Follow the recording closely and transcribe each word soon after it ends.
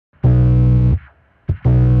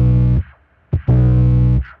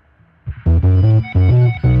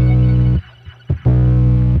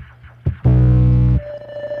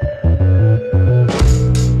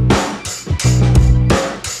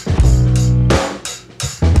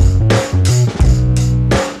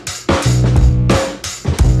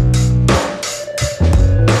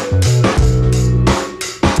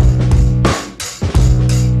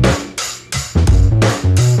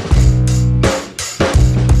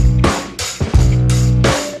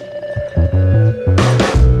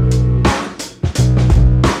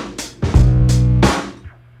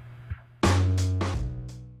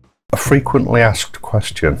frequently asked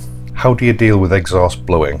question: how do you deal with exhaust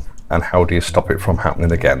bluing, and how do you stop it from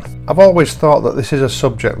happening again? I've always thought that this is a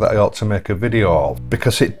subject that I ought to make a video of,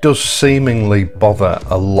 because it does seemingly bother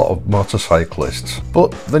a lot of motorcyclists.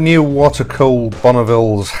 But the new water-cooled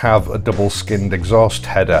Bonnevilles have a double-skinned exhaust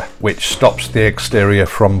header which stops the exterior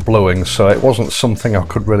from bluing, so it wasn't something I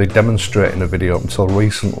could really demonstrate in a video until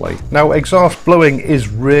recently. Now, exhaust bluing is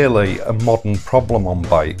really a modern problem on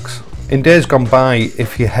bikes. In days gone by,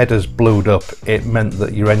 if your headers blued up, it meant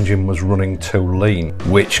that your engine was running too lean,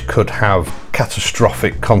 which could have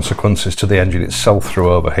catastrophic consequences to the engine itself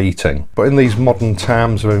through overheating. But in these modern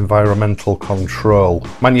times of environmental control,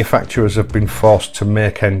 manufacturers have been forced to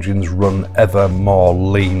make engines run ever more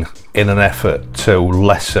lean in an effort to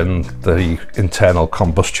lessen the internal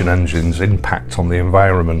combustion engine's impact on the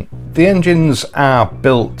environment. The engines are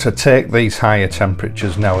built to take these higher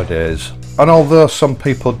temperatures nowadays. And although some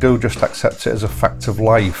people do just accept it as a fact of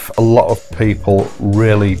life, a lot of people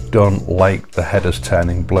really don't like the headers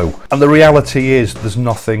turning blue. And the reality is there's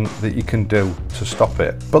nothing that you can do to stop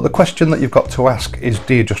it. But the question that you've got to ask is,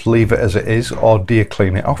 do you just leave it as it is, or do you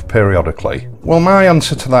clean it off periodically? Well, my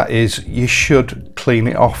answer to that is you should clean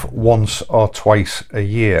it off once or twice a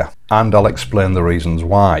year, and I'll explain the reasons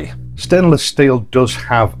why. Stainless steel does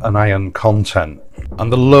have an iron content,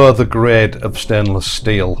 and the lower the grade of stainless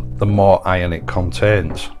steel, the more iron it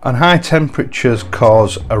contains. And high temperatures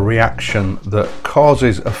cause a reaction that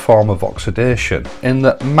causes a form of oxidation, in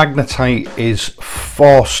that magnetite is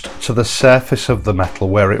forced to the surface of the metal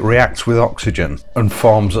where it reacts with oxygen and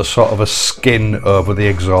forms a sort of a skin over the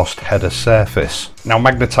exhaust header surface. Now,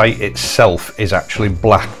 magnetite itself is actually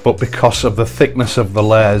black, but because of the thickness of the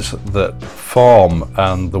layers that form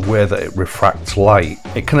and the way that it refracts light,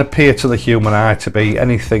 it can appear to the human eye to be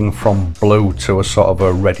anything from blue to a sort of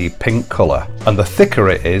a reddy pink colour. And the thicker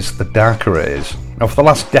it is, the darker it is. Now, for the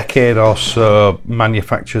last decade or so,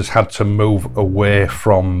 manufacturers had to move away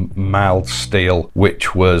from mild steel,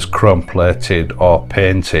 which was chrome plated or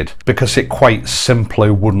painted, because it quite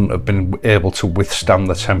simply wouldn't have been able to withstand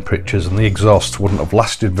the temperatures and the exhaust wouldn't have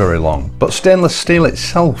lasted very long. But stainless steel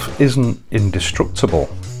itself isn't indestructible.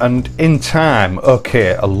 And in time,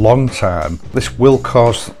 okay, a long time, this will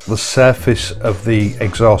cause the surface of the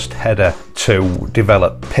exhaust header to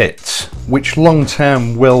develop pits, which long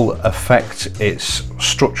term will affect its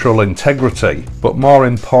structural integrity. But more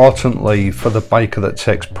importantly, for the biker that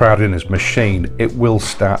takes pride in his machine, it will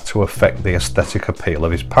start to affect the aesthetic appeal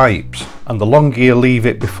of his pipes. And the longer you leave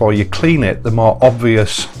it before you clean it, the more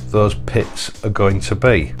obvious those pits are going to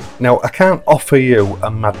be. Now, I can't offer you a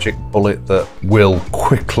magic bullet that will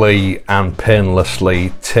quickly and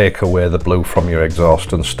painlessly take away the blue from your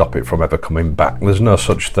exhaust and stop it from ever coming back. There's no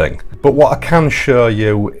such thing. But what I can show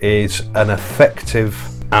you is an effective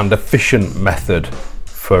and efficient method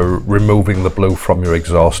for removing the blue from your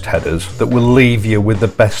exhaust headers that will leave you with the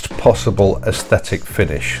best possible aesthetic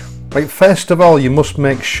finish. Right, first of all, you must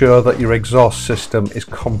make sure that your exhaust system is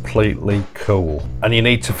completely cool, and you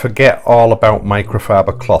need to forget all about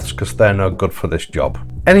microfiber cloths because they're no good for this job.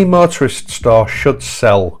 Any motorist store should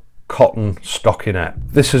sell cotton stockinette.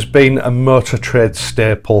 This has been a motor trade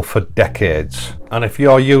staple for decades, and if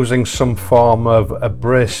you're using some form of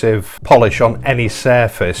abrasive polish on any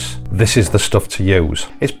surface, this is the stuff to use.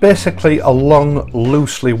 It's basically a long,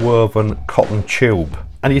 loosely woven cotton tube,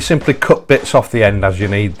 and you simply cut bits off the end as you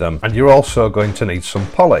need them, and you're also going to need some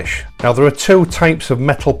polish. Now, there are two types of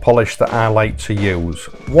metal polish that I like to use.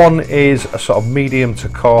 One is a sort of medium to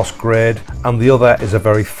coarse grade, and the other is a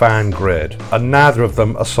very fine grade, and neither of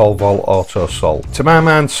them are Solvol Autosol. To my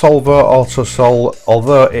mind, Solvol Autosol,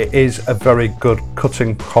 although it is a very good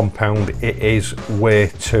cutting compound, it is way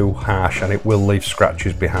too harsh and it will leave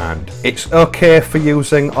scratches behind. It's okay for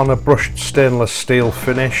using on a brushed stainless steel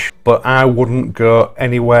finish, but I wouldn't go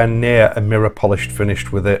anywhere near a mirror polished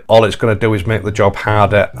finish with it. All it's going to do is make the job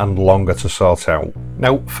harder and longer to sort out.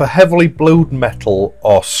 Now, for heavily blued metal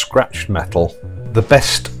or scratched metal, the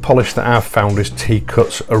best polish that I've found is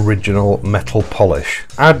T100's original metal polish.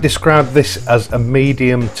 I'd describe this as a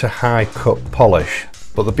medium to high cut polish.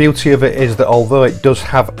 But the beauty of it is that although it does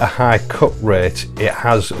have a high cut rate, it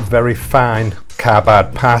has very fine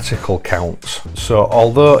carbide particle counts. So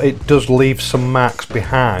although it does leave some marks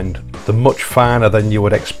behind, they're much finer than you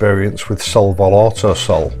would experience with Solvol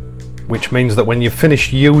Autosol. which means that when you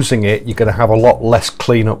finish using it, you're going to have a lot less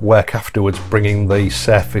cleanup work afterwards, bringing the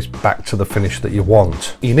surface back to the finish that you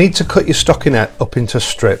want. You need to cut your stockinette up into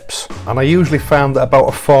strips, and I usually found that about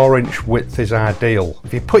a 4-inch width is ideal.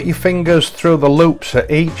 If you put your fingers through the loops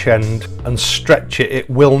at each end and stretch it, it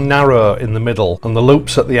will narrow in the middle, and the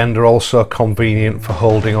loops at the end are also convenient for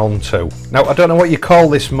holding on to. Now, I don't know what you call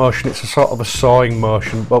this motion, it's a sort of a sawing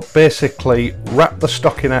motion, but basically wrap the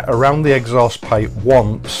stockinette around the exhaust pipe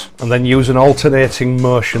once and then use an alternating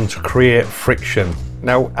motion to create friction.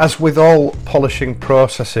 Now, as with all polishing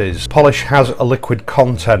processes, polish has a liquid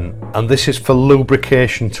content, and this is for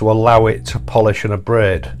lubrication to allow it to polish and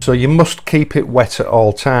abrade. So you must keep it wet at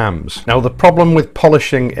all times. Now, the problem with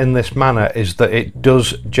polishing in this manner is that it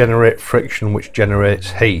does generate friction, which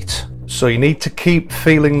generates heat. So you need to keep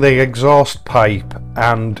feeling the exhaust pipe,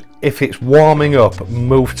 and if it's warming up,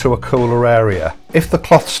 move to a cooler area. If the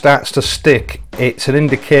cloth starts to stick, it's an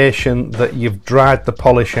indication that you've dried the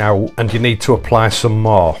polish out and you need to apply some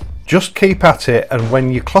more. Just keep at it, and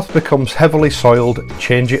when your cloth becomes heavily soiled,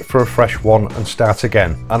 change it for a fresh one and start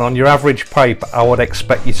again. And on your average pipe, I would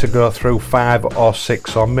expect you to go through 5 or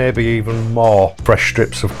 6 or maybe even more fresh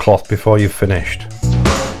strips of cloth before you've finished.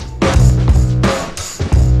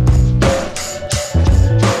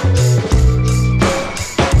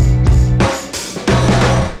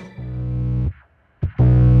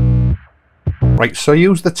 Right, so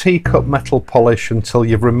use the teacup metal polish until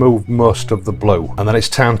you've removed most of the blue, and then it's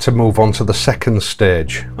time to move on to the second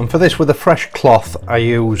stage. And for this, with a fresh cloth, I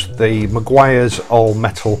use the Meguiar's all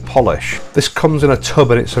metal polish. This comes in a tub,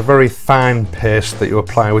 and it's a very fine paste that you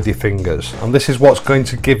apply with your fingers, and this is what's going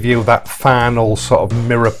to give you that final sort of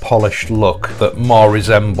mirror polished look that more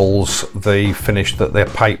resembles the finish that the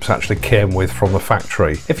pipes actually came with from the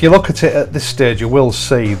factory. If you look at it at this stage, you will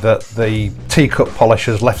see that the teacup polish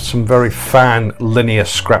has left some very fine linear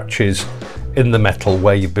scratches in the metal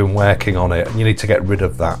where you've been working on it, and you need to get rid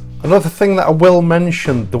of that. Another thing that I will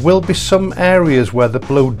mention, there will be some areas where the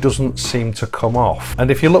blue doesn't seem to come off, and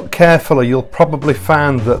if you look carefully, you'll probably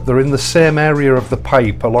find that they're in the same area of the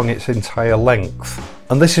pipe along its entire length.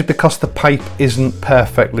 And this is because the pipe isn't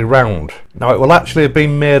perfectly round. Now, it will actually have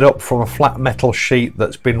been made up from a flat metal sheet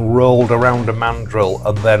that's been rolled around a mandrel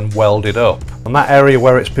and then welded up. And that area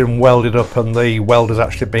where it's been welded up and the weld has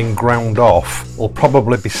actually been ground off will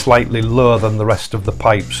probably be slightly lower than the rest of the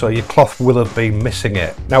pipe, so your cloth will have been missing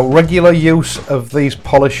it. Now, regular use of these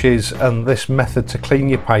polishes and this method to clean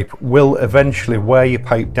your pipe will eventually wear your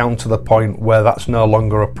pipe down to the point where that's no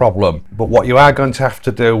longer a problem. But what you are going to have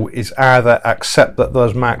to do is either accept that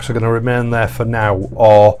those marks are going to remain there for now,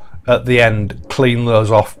 or at the end clean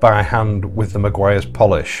those off by hand with the Meguiar's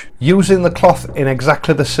polish. Using the cloth in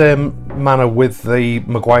exactly the same manner with the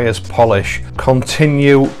Meguiar's polish,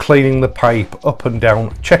 continue cleaning the pipe up and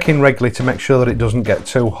down, checking regularly to make sure that it doesn't get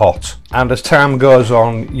too hot. And as time goes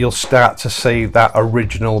on, you'll start to see that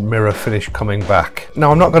original mirror finish coming back.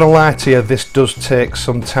 Now, I'm not going to lie to you, this does take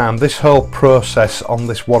some time. This whole process on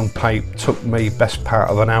this one pipe took me best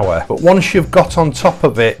part of an hour. But once you've got on top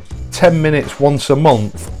of it, 10 minutes once a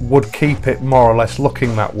month would keep it more or less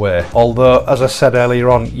looking that way. Although, as I said earlier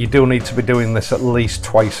on, you do need to be doing this at least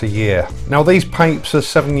twice a year. Now, these pipes are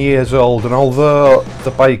 7 years old, and although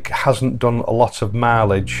the bike hasn't done a lot of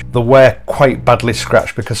mileage, they were quite badly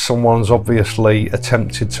scratched because someone's obviously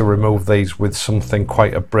attempted to remove these with something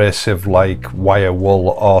quite abrasive like wire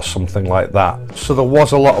wool or something like that. So there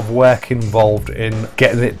was a lot of work involved in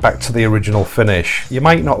getting it back to the original finish. You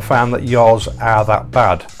might not find that yours are that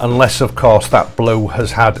bad, unless of course that blue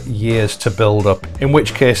has had years to build up, in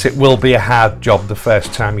which case it will be a hard job the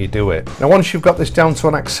first time you do it. Now, once you've got this down to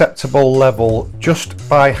an acceptable level, just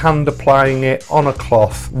by hand applying it on a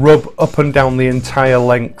cloth, rub up and down the entire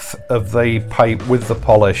length of the pipe with the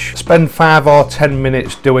polish. Spend 5 or 10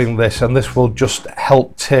 minutes doing this, and this will just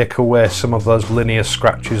help take away some of those linear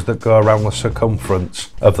scratches that go around the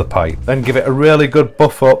circumference of the pipe. Then give it a really good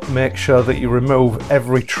buff up, make sure that you remove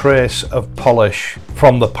every trace of polish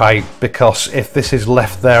from the pipe, because if this is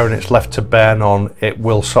left there and it's left to burn on, it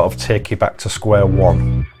will sort of take you back to square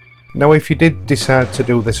one. Now, if you did decide to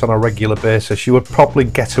do this on a regular basis, you would probably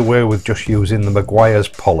get away with just using the Meguiar's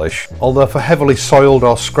polish. Although for heavily soiled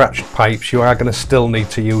or scratched pipes, you are going to still need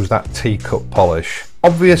to use that teacup polish.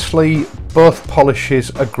 Obviously, both polishes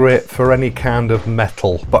are great for any kind of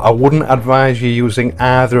metal, but I wouldn't advise you using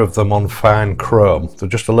either of them on fine chrome. They're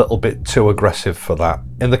just a little bit too aggressive for that.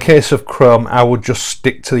 In the case of chrome, I would just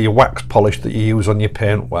stick to your wax polish that you use on your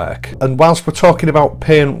paintwork. And whilst we're talking about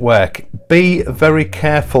paintwork, Be very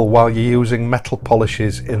careful while you're using metal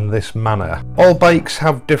polishes in this manner. All bikes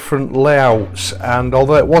have different layouts, and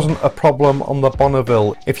although it wasn't a problem on the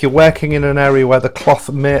Bonneville, if you're working in an area where the cloth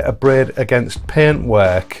may abrade against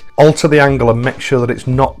paintwork, alter the angle and make sure that it's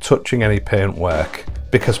not touching any paintwork,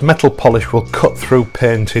 because metal polish will cut through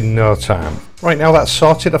paint in no time. Right, now that's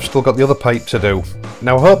sorted, I've still got the other pipe to do.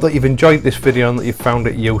 Now I hope that you've enjoyed this video and that you've found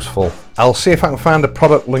it useful. I'll see if I can find a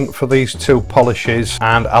product link for these two polishes,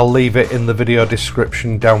 and I'll leave it in the video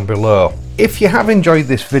description down below. If you have enjoyed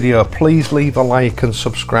this video, please leave a like and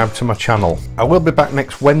subscribe to my channel. I will be back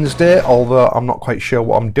next Wednesday, although I'm not quite sure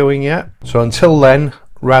what I'm doing yet. So until then,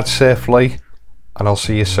 ride safely, and I'll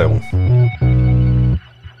see you soon.